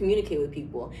 How do you communicate with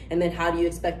people? And then how do you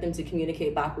expect them to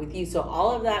communicate back with you? So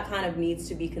all of that kind of needs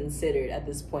to be considered at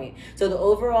this point. So the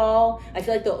overall, I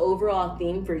feel like the overall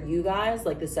theme for you guys,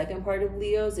 like the second part of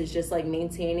Leo's, is just like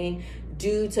maintaining,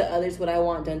 do to others what I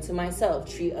want done to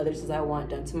myself, treat others as I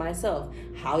want done to myself.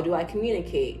 How do I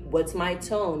communicate? What's my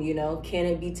tone? You know, can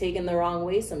it be taken the wrong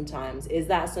way sometimes? Is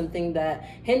that something that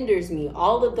hinders me?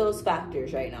 All of those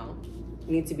factors right now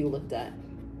need to be looked at.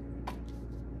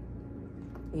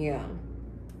 Yeah.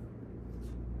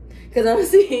 Because I'm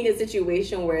seeing a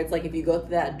situation where it's like if you go through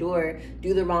that door,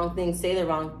 do the wrong thing, say the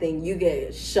wrong thing, you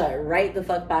get shut right the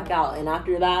fuck back out. And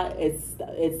after that,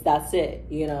 that's it,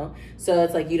 you know? So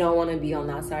it's like you don't want to be on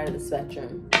that side of the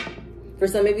spectrum. For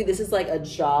some of you, this is like a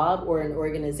job or an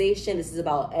organization. This is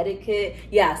about etiquette.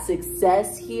 Yeah,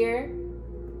 success here.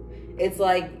 It's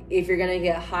like if you're going to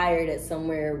get hired at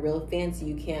somewhere real fancy,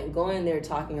 you can't go in there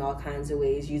talking all kinds of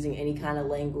ways, using any kind of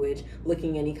language,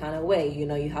 looking any kind of way. You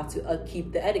know, you have to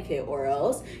upkeep the etiquette, or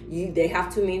else they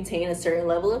have to maintain a certain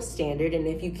level of standard. And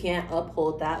if you can't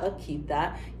uphold that, upkeep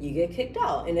that, you get kicked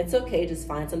out. And it's okay. Just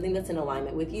find something that's in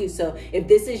alignment with you. So if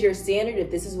this is your standard,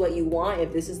 if this is what you want,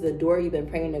 if this is the door you've been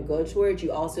praying to go towards,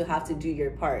 you also have to do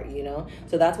your part, you know?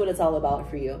 So that's what it's all about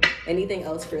for you. Anything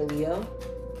else for Leo?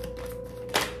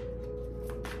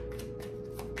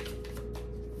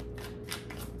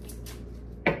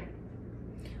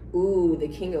 Ooh, the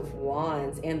King of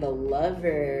Wands and the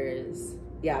Lovers.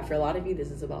 Yeah, for a lot of you, this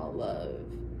is about love.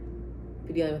 If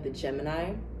you're dealing with the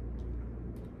Gemini.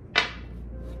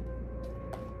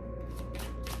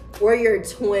 Or your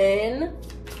twin.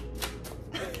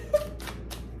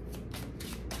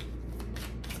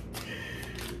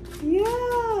 Yeah.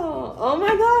 Oh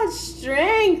my God.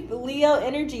 Strength. Leo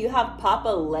energy. You have Papa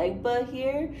Legba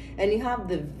here. And you have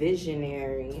the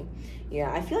Visionary. Yeah,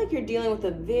 I feel like you're dealing with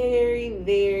a very,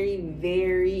 very,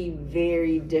 very,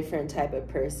 very different type of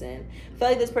person. I feel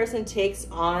like this person takes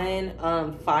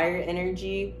on fire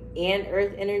energy and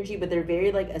earth energy, but they're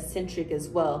very like eccentric as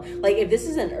well. Like if this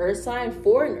is an earth sign,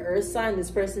 for an earth sign,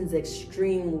 this person's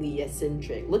extremely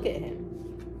eccentric. Look at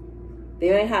him.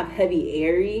 They might have heavy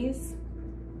Aries,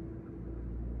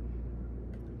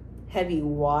 heavy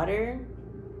water,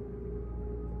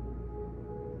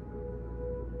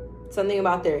 something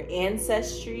about their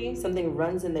ancestry, something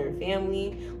runs in their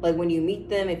family. Like when you meet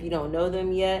them, if you don't know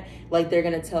them yet, like they're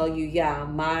gonna tell you, yeah,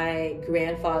 my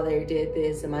grandfather did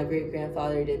this and my great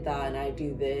grandfather did that and I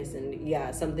do this. And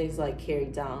yeah, something's like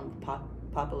carried down,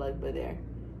 Papa Legba there.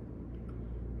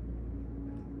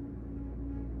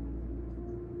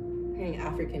 Hearing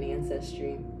African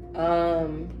ancestry.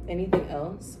 Anything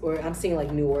else? Or I'm seeing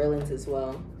like New Orleans as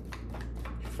well.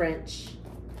 French.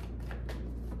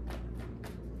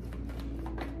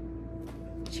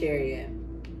 Chariot.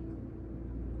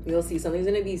 You'll see something's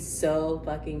gonna be so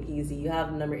fucking easy. You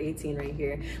have number 18 right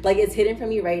here. Like it's hidden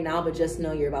from you right now, but just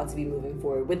know you're about to be moving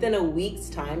forward. Within a week's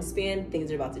time span,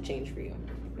 things are about to change for you.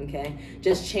 Okay,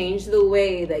 just change the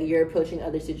way that you're approaching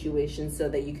other situations so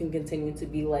that you can continue to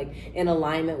be like in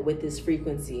alignment with this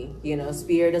frequency. You know,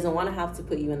 Spirit doesn't want to have to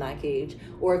put you in that cage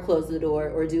or close the door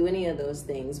or do any of those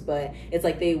things, but it's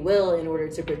like they will in order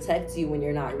to protect you when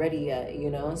you're not ready yet, you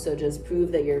know. So just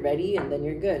prove that you're ready and then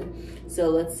you're good. So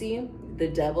let's see the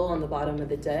Devil on the bottom of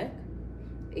the deck.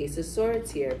 Ace of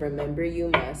Swords here. Remember, you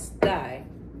must die.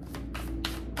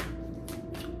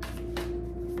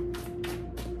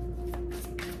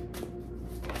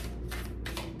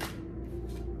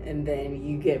 And then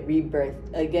you get rebirth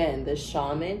again. The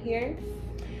Shaman here.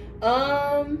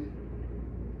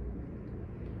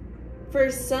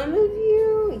 For some of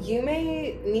you, you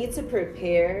may need to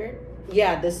prepare.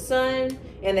 Yeah, the Sun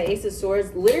and the Ace of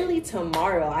Swords. Literally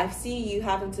tomorrow, I see you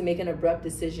having to make an abrupt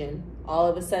decision. All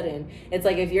of a sudden, it's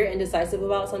like if you're indecisive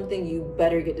about something, you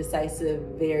better get decisive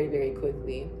very, very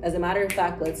quickly. As a matter of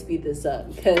fact, let's speed this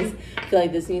up because I feel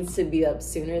like this needs to be up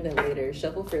sooner than later.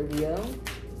 Shuffle for Leo.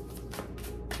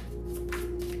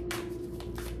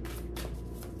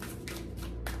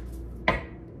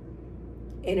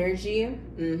 Energy,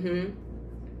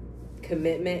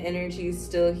 commitment energy is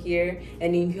still here,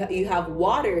 and you have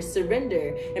water,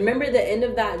 surrender. And remember the end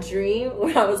of that dream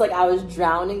where I was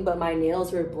drowning, but my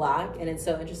nails were black, and it's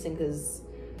so interesting because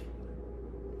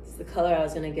it's the color I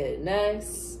was gonna get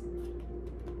next.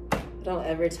 I don't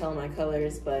ever tell my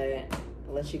colors, but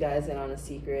I'll let you guys in on a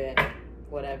secret.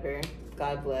 Whatever.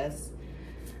 God bless.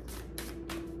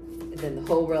 And then the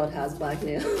whole world has black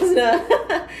nails.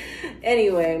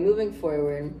 Anyway, moving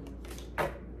forward.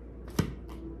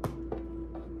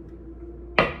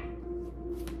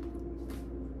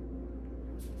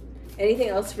 Anything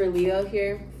else for Leo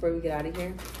here before we get out of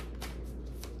here?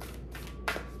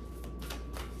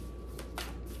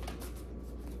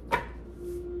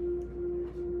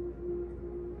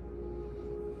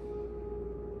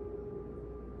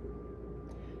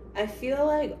 I feel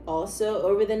like also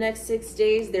over the next 6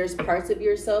 days, there's parts of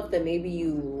yourself that maybe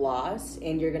you lost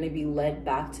and you're going to be led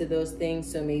back to those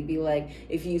things. So maybe like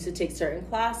if you used to take certain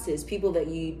classes, people that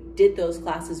you did those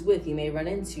classes with, you may run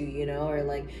into, you know, or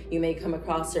like you may come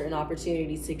across certain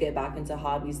opportunities to get back into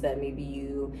hobbies that maybe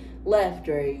you left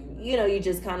or, you know, you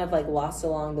just kind of like lost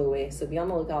along the way. So be on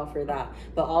the lookout for that.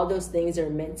 But all those things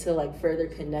are meant to like further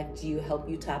connect you, help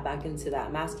you tap back into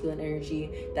that masculine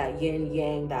energy, that yin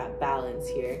yang, that balance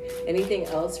here. Anything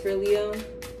else for Leo?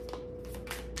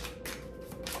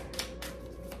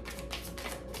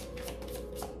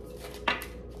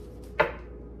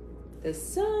 The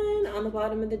Sun on the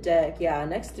bottom of the deck. Yeah,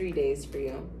 next 3 days for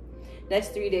you. Next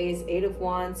 3 days, 8 of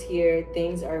Wands here.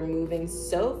 Things are moving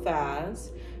so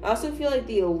fast. I also feel like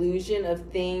the illusion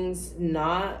of things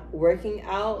not working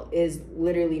out is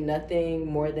literally nothing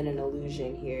more than an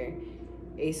illusion here.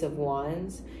 Ace of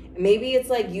Wands. Maybe it's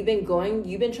like you've been trying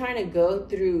to go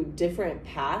through different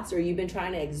paths, or you've been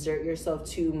trying to exert yourself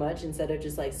too much instead of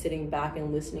just like sitting back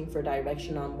and listening for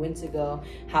direction on when to go,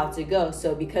 how to go.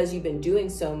 So because you've been doing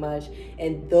so much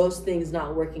and those things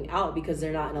not working out because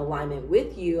they're not in alignment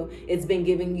with you, it's been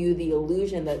giving you the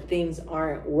illusion that things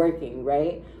aren't working,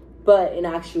 right? But in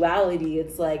actuality,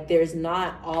 it's like there's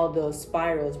not all those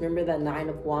spirals. Remember that 9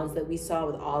 of Wands that we saw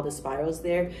with all the spirals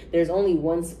there? There's only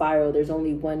one spiral. There's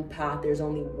only one path. There's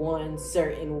only one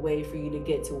certain way for you to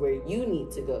get to where you need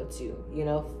to go to. You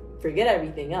know, forget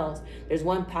everything else. There's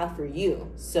one path for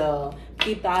you. So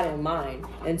keep that in mind.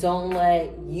 And don't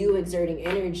let you exerting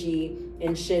energy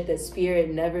and shit that spirit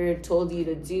never told you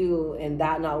to do and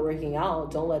that not working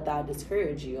out, don't let that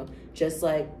discourage you. Just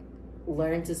like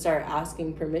learn to start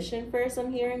asking permission first.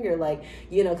 I'm hearing you're like,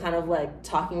 you know, kind of like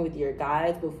talking with your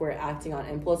guides before acting on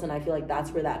impulse. And I feel like that's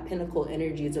where that pinnacle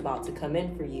energy is about to come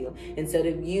in for you. Instead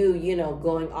of you know,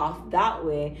 going off that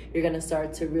way, you're going to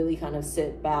start to really kind of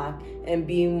sit back and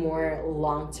be more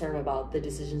long-term about the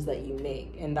decisions that you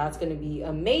make. And that's going to be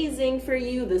amazing for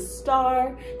you. The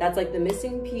star, that's like the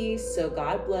missing piece. So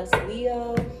God bless,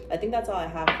 Leo. I think that's all I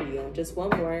have for you. Just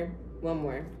one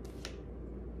more.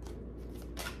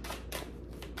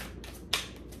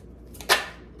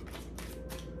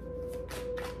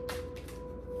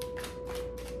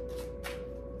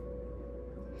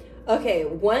 Okay,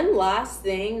 one last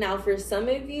thing. Now, for some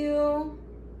of you,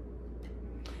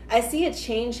 I see a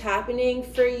change happening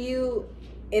for you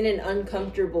in an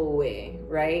uncomfortable way,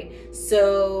 right?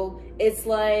 So it's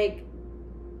like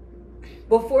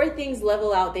before things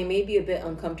level out, they may be a bit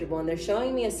uncomfortable. And they're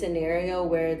showing me a scenario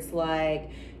where it's like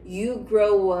you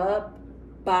grow up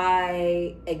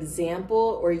by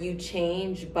example or you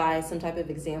change by some type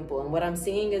of example. And what I'm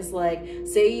seeing is like,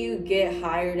 say you get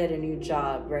hired at a new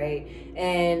job, right?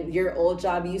 And your old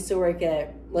job, you used to work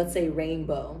at, let's say,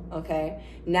 Rainbow, okay?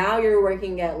 Now you're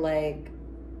working at like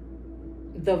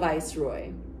the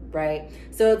Viceroy, right?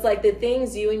 So it's like the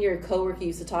things you and your coworker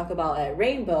used to talk about at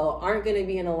Rainbow aren't going to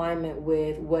be in alignment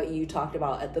with what you talked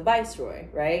about at the Viceroy,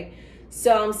 right?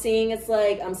 So I'm seeing, it's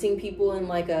like, I'm seeing people in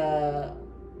like a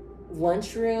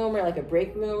lunchroom or like a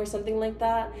break room or something like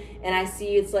that, and I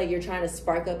see it's like you're trying to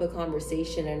spark up a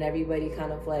conversation and everybody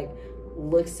kind of like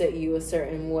looks at you a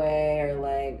certain way, or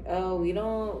like, oh, we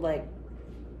don't like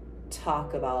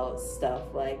talk about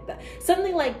stuff like that,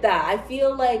 something like that. I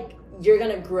feel like you're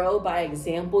gonna grow by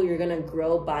example. You're gonna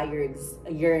grow by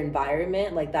your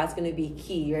environment. Like that's gonna be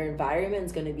key. Your environment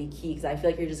is gonna be key, because I feel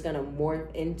like you're just gonna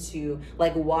morph into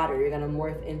like water. You're gonna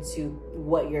morph into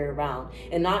what you're around,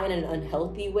 and not in an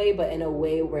unhealthy way, but in a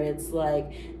way where it's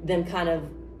like them kind of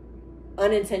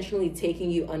unintentionally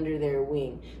taking you under their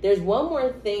wing. There's one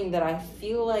more thing that I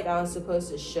feel like I was supposed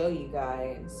to show you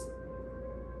guys.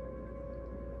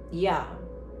 Yeah,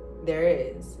 there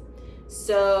is.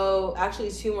 So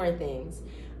actually 2 more things.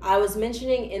 I was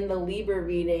mentioning in the Libra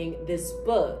reading this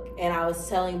book, and I was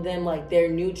telling them like their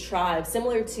new tribe,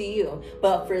 similar to you,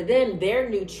 but for them, their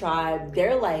new tribe,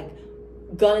 they're like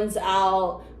guns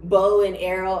out, bow and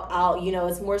arrow out. You know,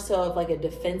 it's more so of like a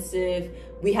defensive,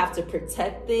 we have to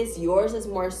protect this. Yours is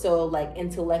more so like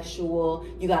intellectual,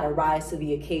 you got to rise to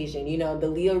the occasion. You know, the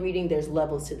Leo reading, there's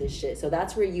levels to this shit. So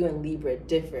that's where you and Libra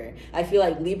differ. I feel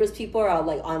like Libra's people are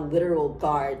like on literal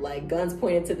guard, like guns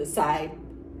pointed to the side,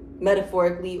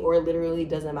 metaphorically or literally,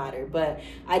 doesn't matter. But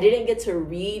I didn't get to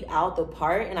read out the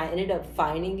part, and I ended up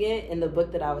finding it in the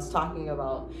book that I was talking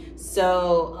about.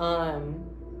 So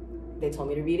they told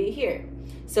me to read it here.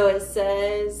 So it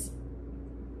says,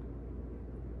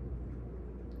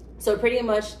 so pretty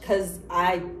much, because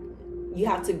you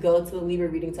have to go to the Libra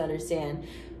reading to understand.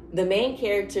 The main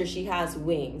character, she has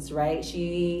wings, right?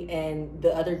 She and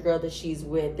the other girl that she's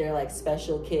with, they're like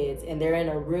special kids, and they're in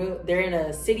a room, they're in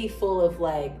a city full of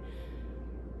like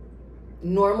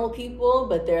normal people,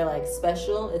 but they're like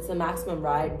special. It's a Maximum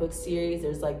Ride book series.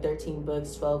 There's like 13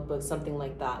 books, 12 books, something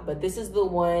like that. But this is the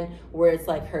one where it's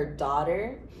like her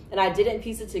daughter. And I didn't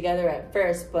piece it together at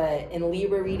first, but in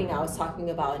Libra reading, I was talking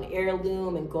about an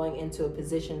heirloom and going into a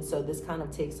position. So this kind of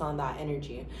takes on that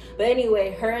energy. But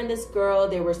anyway, her and this girl,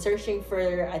 they were searching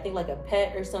for, I think like a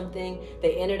pet or something.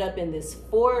 They ended up in this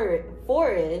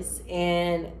forest,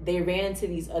 and they ran into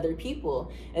these other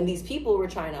people. And these people were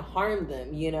trying to harm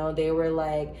them. You know, they were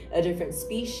like a different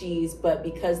species, but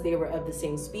because they were of the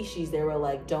same species, they were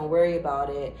like, don't worry about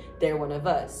it. They're one of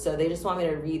us. So they just want me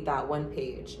to read that one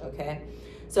page, okay?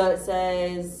 So it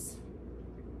says,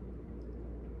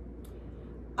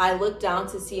 I looked down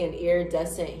to see an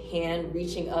iridescent hand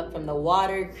reaching up from the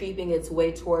water, creeping its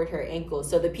way toward her ankle.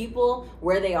 So the people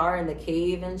where they are in the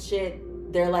cave and shit,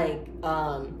 they're like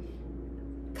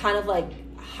kind of like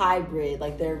hybrid,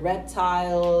 like they're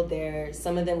reptile,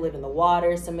 some of them live in the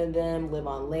water, some of them live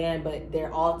on land, but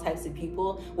they're all types of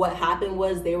people. What happened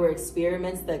was they were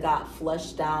experiments that got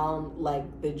flushed down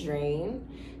like the drain,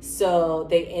 so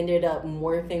they ended up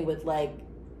morphing with like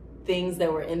things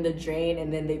that were in the drain,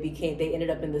 and then they ended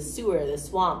up in the sewer, the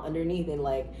swamp underneath, and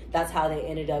like that's how they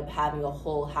ended up having a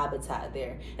whole habitat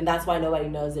there. And that's why nobody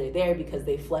knows they're there, because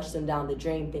they flushed them down the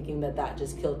drain thinking that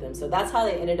just killed them. So that's how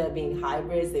they ended up being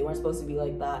hybrids. They weren't supposed to be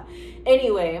like that.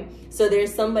 Anyway, so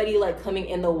there's somebody like coming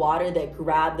in the water that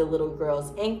grabbed the little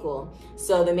girl's ankle.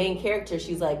 So the main character,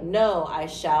 she's like, no, I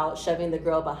shout, shoving the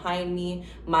girl behind me.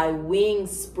 My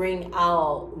wings spring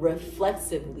out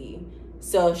reflexively.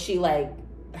 So she like,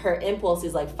 her impulse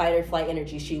is like fight or flight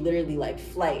energy. She literally like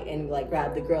flight and like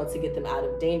grab the girl to get them out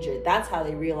of danger. That's how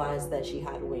they realized that she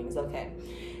had wings. Okay.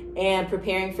 And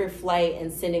preparing for flight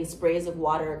and sending sprays of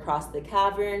water across the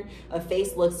cavern, a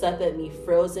face looks up at me,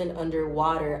 frozen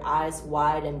underwater, eyes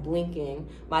wide and blinking.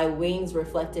 My wings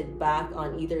reflected back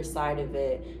on either side of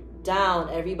it. Down,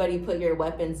 everybody put your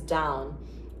weapons down.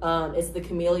 It's the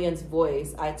chameleon's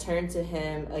voice. I turn to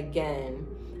him again.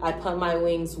 I pump my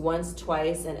wings once,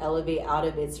 twice, and elevate out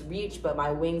of its reach, but my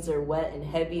wings are wet and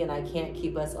heavy and I can't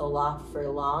keep us aloft for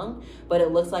long, but it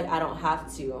looks like I don't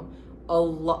have to.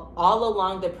 All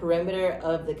along the perimeter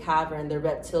of the cavern, the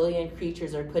reptilian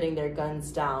creatures are putting their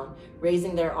guns down,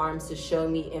 raising their arms to show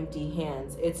me empty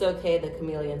hands. It's okay, the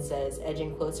chameleon says,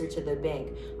 edging closer to the bank.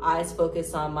 Eyes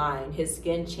focus on mine, his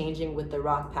skin changing with the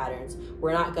rock patterns.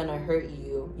 We're not gonna hurt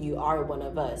you. You are one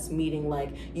of us. Meaning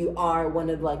like you are one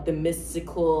of like the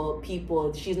mystical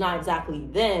people. She's not exactly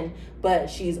them, but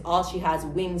she has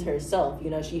wings herself. You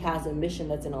know, she has a mission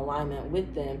that's in alignment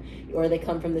with them, or they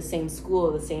come from the same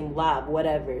school, the same lab,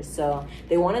 whatever. So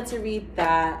they wanted to read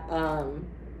that.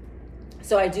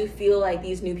 So I do feel like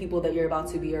these new people that you're about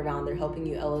to be around, they're helping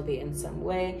you elevate in some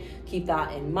way. Keep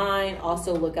that in mind.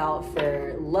 Also look out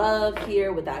for love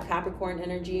here with that Capricorn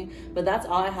energy. But that's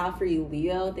all I have for you,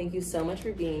 Leo. Thank you so much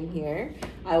for being here.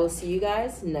 I will see you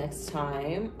guys next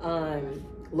time.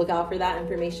 Look out for that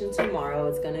information tomorrow.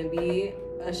 It's gonna be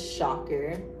a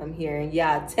shocker, I'm hearing.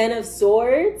 Yeah, 10 of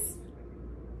Swords.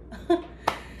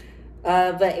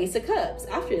 But Ace of Cups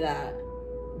after that.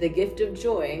 The gift of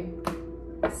joy.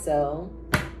 So,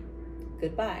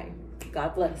 goodbye.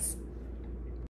 God bless.